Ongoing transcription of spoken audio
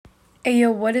Hey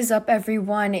yo, what is up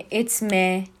everyone? It's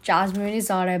me, Jasmine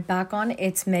Rizada, back on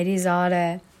It's Me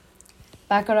Rizada.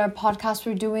 Back at our podcast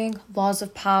we're doing, Laws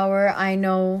of Power. I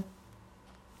know,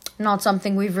 not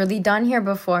something we've really done here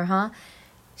before, huh?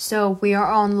 So we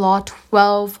are on Law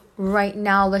 12 right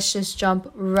now. Let's just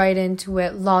jump right into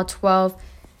it. Law 12,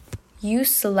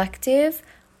 use selective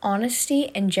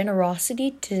honesty and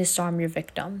generosity to disarm your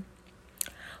victim.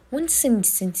 One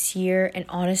sincere and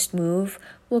honest move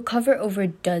will cover over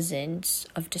dozens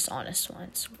of dishonest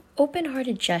ones.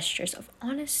 Open-hearted gestures of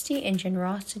honesty and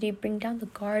generosity bring down the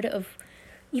guard of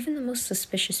even the most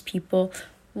suspicious people.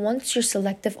 Once your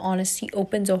selective honesty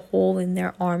opens a hole in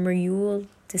their armor, you will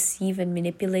deceive and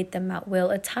manipulate them at will.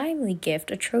 A timely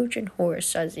gift, a Trojan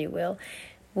horse, as you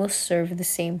will serve the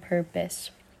same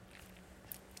purpose.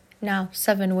 Now,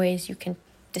 7 ways you can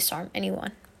disarm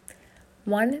anyone.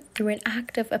 1. Through an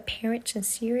act of apparent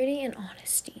sincerity and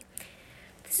honesty.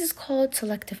 This is called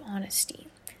selective honesty.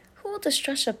 Who will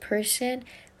distrust a person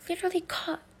literally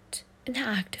caught in the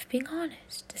act of being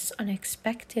honest? This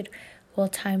unexpected,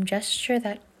 well-timed gesture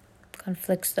that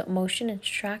conflicts the emotion and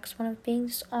distracts one of being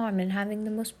disarmed and having the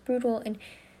most brutal and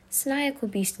maniacal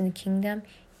beast in the kingdom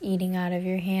eating out of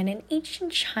your hand. In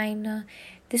ancient China,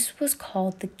 this was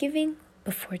called the giving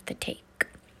before the take.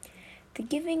 The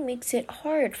giving makes it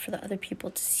hard for the other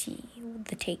people to see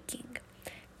the taking.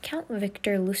 Count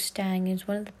Victor Lustang is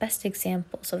one of the best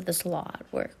examples of this law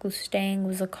at work. Lustang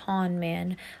was a con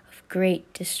man of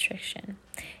great discretion,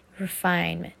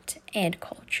 refinement, and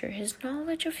culture. His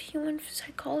knowledge of human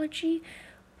psychology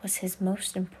was his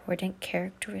most important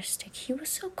characteristic. He was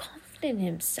so confident in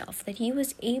himself that he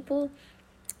was able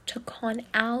to con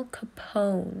Al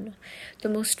Capone, the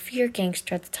most feared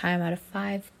gangster at the time, out of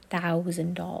 $5,000.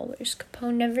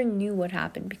 Capone never knew what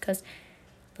happened because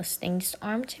Lustang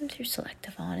disarmed him through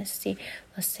selective honesty.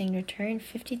 Lustang returned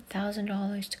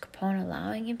 $50,000 to Capone,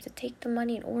 allowing him to take the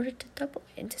money in order to double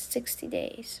it into 60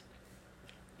 days.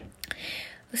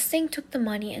 Lustang took the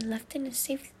money and left it in a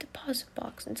safe deposit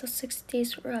box until 60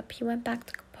 days were up. He went back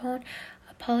to Capone,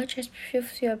 apologized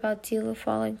profusely about deal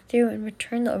falling through, and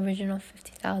returned the original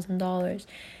 $50,000.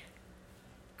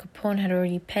 Capone had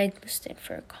already pegged Lustang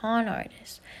for a con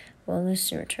artist. When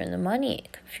Lustang returned the money,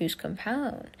 it confused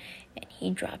Capone, and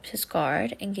he dropped his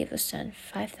guard and gave Lustang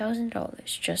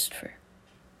 $5,000 just for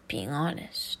being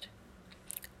honest.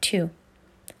 2.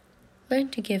 Learn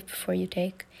to give before you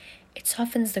take. It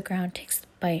softens the ground, takes the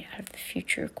bite out of the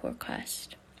future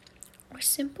quest. Or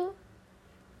simple,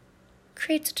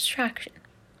 creates a distraction.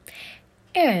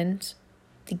 And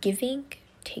the giving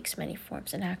takes many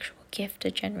forms: an actual gift,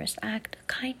 a generous act, a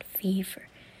kind favor,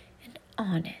 an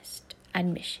honest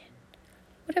admission.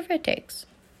 Whatever it takes.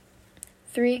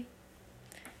 3.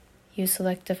 Use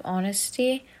selective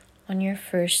honesty on your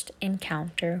first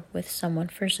encounter with someone.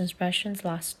 First impressions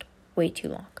last way too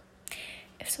long.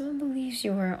 If someone believes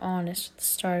you are honest at the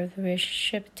start of the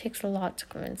relationship, it takes a lot to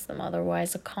convince them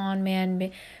otherwise. A con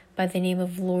man by the name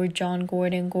of Lord John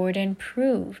Gordon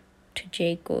proved to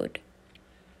Jay Good,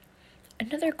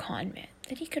 another con man,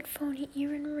 that he could phony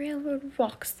even railroad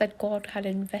rocks that God had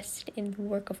invested in the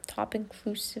work of top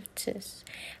inclusiveness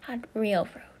at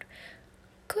railroad.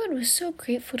 Good was so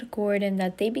grateful to Gordon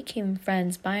that they became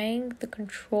friends, buying the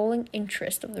controlling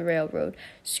interest of the railroad.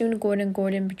 Soon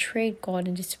Gordon betrayed God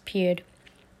and disappeared.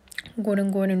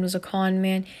 Gordon was a con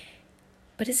man,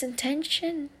 but his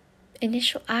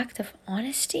initial act of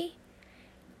honesty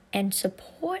and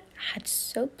support had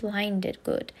so blinded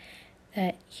Good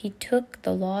that he took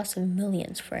the loss of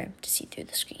millions for him to see through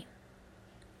the screen.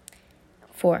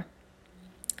 4.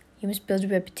 You must build a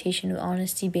reputation of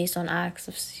honesty based on acts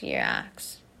of sincere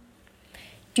acts.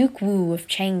 Duke Wu of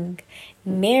Cheng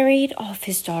married off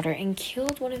his daughter and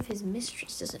killed one of his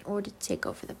mistresses in order to take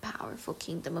over the powerful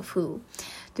kingdom of Hu.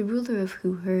 The ruler of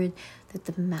Hu heard that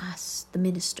the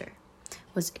minister,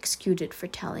 was executed for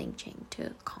telling Cheng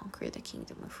to conquer the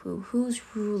kingdom of Hu. Hu's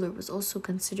ruler was also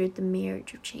considered the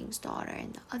marriage of Cheng's daughter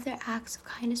and the other acts of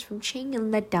kindness from Cheng and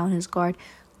let down his guard.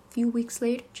 A few weeks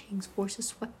later, Cheng's forces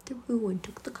swept through Hu and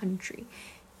took the country,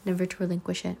 never to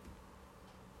relinquish it.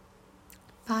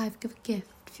 5. Give a gift.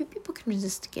 Few people can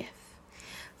resist a gift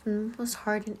from the most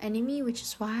hardened enemy, which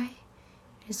is why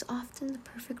it is often the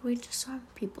perfect way to disarm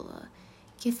people. A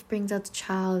gift brings out the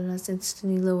child and thus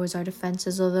instantly lowers our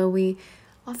defenses. Although we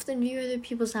often view other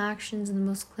people's actions in the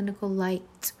most clinical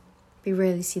light, we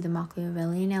rarely see the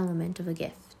Machiavellian element of a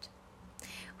gift,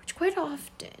 which Quite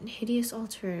often, hideous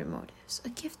ulterior motives. A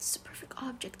gift is a perfect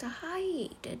object to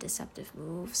hide a deceptive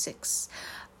move. 6.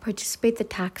 Participate the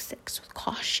tactics with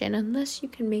caution. Unless you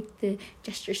can make the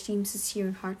gesture seem sincere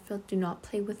and heartfelt, do not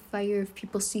play with fire. If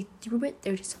people see through it,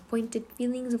 their disappointed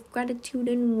feelings of gratitude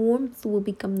and warmth will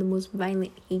become the most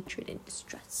violent hatred and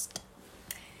distrust.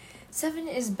 7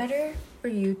 is better for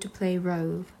you to play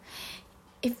rogue.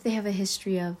 If they have a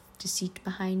history of deceit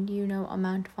behind you, no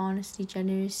amount of honesty,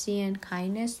 generosity, and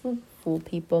kindness will fool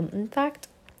people. In fact,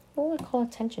 it will call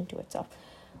attention to itself.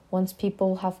 Once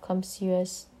people have come to see you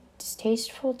as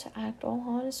distasteful to act all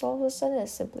honest, all of a sudden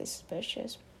it's simply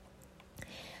suspicious.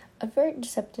 Avert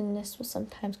deceptiveness will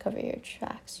sometimes cover your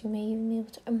tracks. You may even be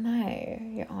able to admire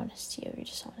your honesty over your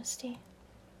dishonesty.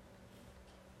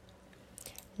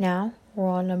 Now, we're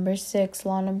on number 6,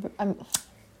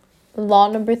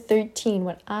 Law number 13,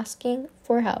 when asking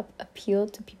for help, appeal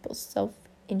to people's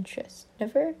self-interest,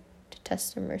 never to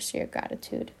test their mercy or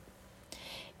gratitude.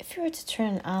 If you were to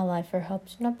turn an ally for help,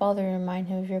 do not bother to remind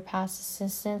him of your past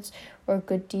assistance or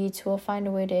good deeds. He will find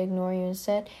a way to ignore you.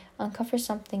 Instead, uncover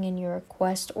something in your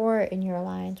request or in your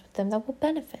alliance with them that will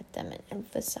benefit them and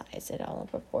emphasize it all in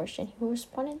proportion. He will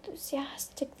respond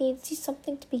enthusiastically and see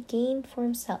something to be gained for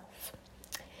himself.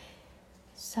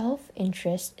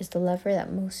 Self-interest is the lever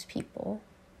that most people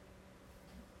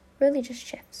really just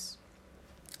shifts.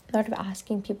 The art of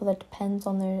asking people that depends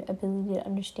on their ability to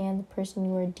understand the person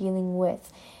you are dealing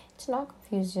with, to not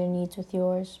confuse their needs with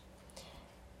yours.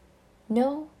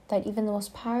 Know that even the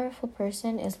most powerful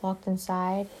person is locked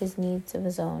inside his needs of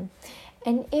his own.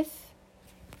 And if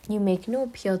you make no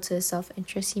appeal to his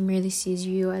self-interest, he merely sees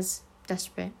you as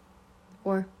desperate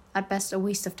or, at best, a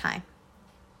waste of time.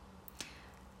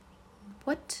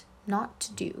 What not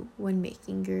to do when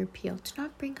making your appeal. Do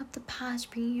not bring up the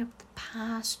past. Bringing up the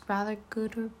past, rather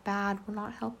good or bad, will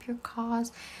not help your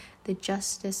cause. The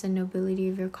justice and nobility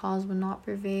of your cause will not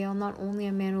prevail. Not only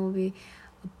a man will be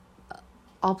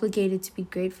obligated to be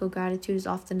grateful, gratitude is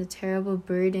often a terrible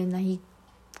burden that he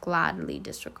gladly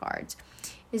disregards.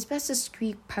 It is best to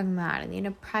speak pragmatically. In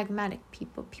a pragmatic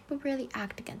people rarely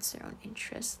act against their own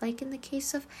interests, like in the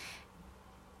case of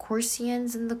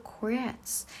Corsians and the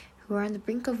Coreans, who are on the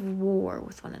brink of war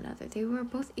with one another. They were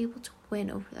both able to win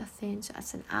over the Athenians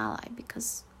as an ally,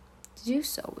 because to do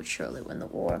so would surely win the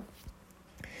war.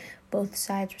 Both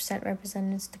sides were sent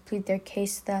representatives to plead their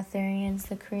case to the Athenians.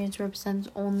 The Koreans'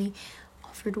 representatives only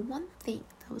offered one thing,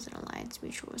 that was an alliance,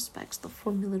 mutual respects, the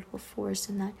formidable force,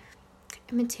 and that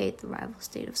could imitate the rival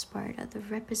state of Sparta. The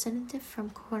representative from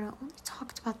Corinth only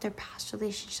talked about their past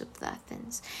relationship with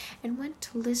Athens and went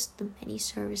to list the many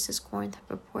services Corinth had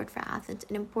prepared for Athens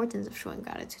and importance of showing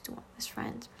gratitude to one of his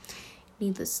friends.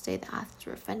 Needless to say, the Athens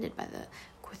were offended by the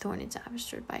Corinthians'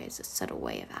 understood by his subtle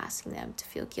way of asking them to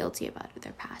feel guilty about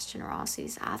their past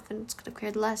generosities. Athens could have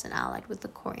cared less and allied with the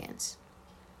Corinths.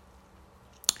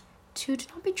 2. Do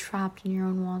not be trapped in your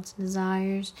own wants and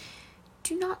desires.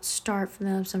 Do not start from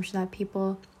the assumption that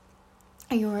people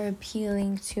you are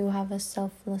appealing to have a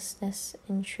selflessness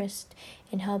interest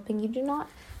in helping you. Do not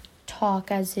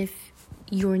talk as if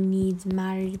your needs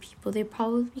matter to people. They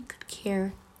probably could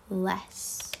care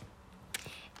less.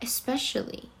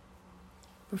 Especially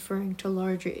referring to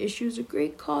larger issues, a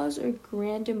great cause, or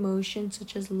grand emotions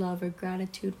such as love or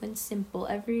gratitude, when simple,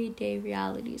 everyday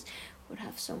realities would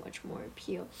have so much more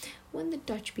appeal. When the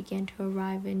Dutch began to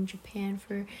arrive in Japan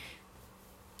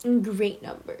in great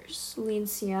numbers, Lin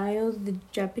Xiao, the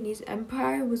Japanese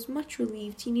Empire, was much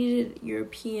relieved. He needed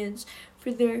Europeans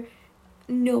for their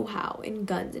know-how in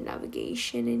guns and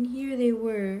navigation, and here they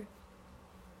were,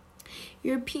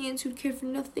 Europeans who cared for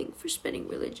nothing for spreading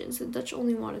religions. The Dutch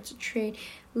only wanted to trade.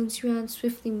 Lin Xiao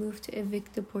swiftly moved to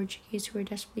evict the Portuguese who were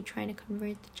desperately trying to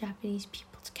convert the Japanese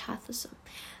people to Catholicism.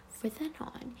 From then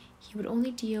on, he would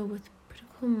only deal with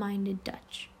political-minded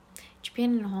Dutch.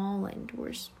 Japan and Holland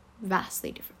were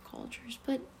vastly different cultures,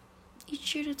 but each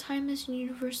shared a timeless and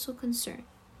universal concern: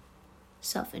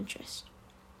 self-interest.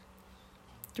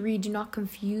 3. Do not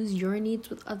confuse your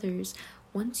needs with others.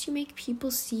 Once you make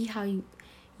people see how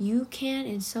you can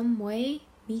in some way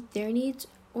meet their needs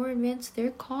or advance their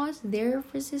cause, their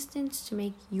resistance to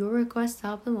make your request to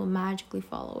help them will magically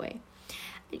fall away.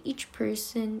 At each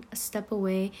person a step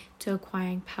away to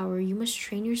acquiring power, you must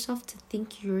train yourself to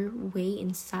think your way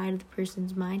inside of the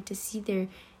person's mind, to see their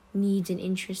needs and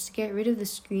interests, to get rid of the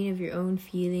screen of your own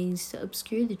feelings, to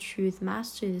obscure the truth.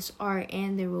 Master this art,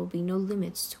 and there will be no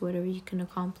limits to whatever you can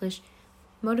accomplish.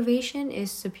 Motivation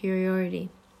is superiority.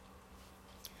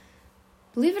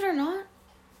 Believe it or not,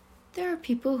 there are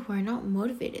people who are not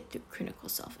motivated through critical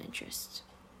self-interest.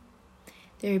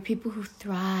 There are people who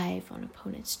thrive on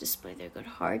opponents display their good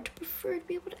heart, prefer to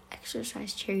be able to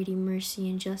exercise charity, mercy,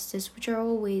 and justice, which are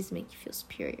all ways to make you feel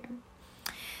superior.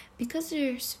 Because of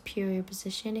their superior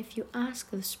position, if you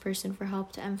ask this person for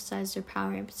help to emphasize their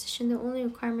power and position, the only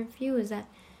requirement for you is that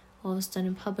all is done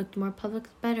in public. The more public, the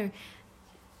better.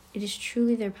 It is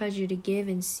truly their pleasure to give,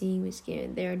 and seeing was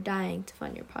given. They are dying to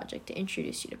fund your project, to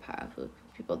introduce you to powerful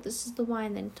people. This is the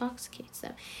wine that intoxicates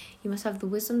them. You must have the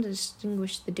wisdom to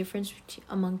distinguish the difference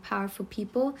among powerful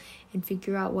people and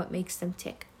figure out what makes them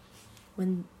tick.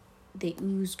 When they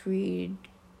ooze greed,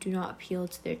 do not appeal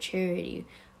to their charity.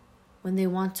 When they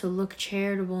want to look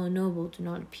charitable and noble, do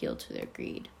not appeal to their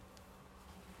greed.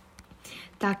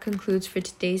 That concludes for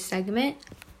today's segment,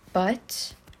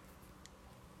 but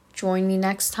join me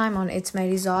next time on It's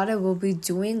Marizada. We'll be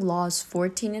doing laws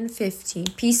 14 and 15.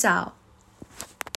 Peace out.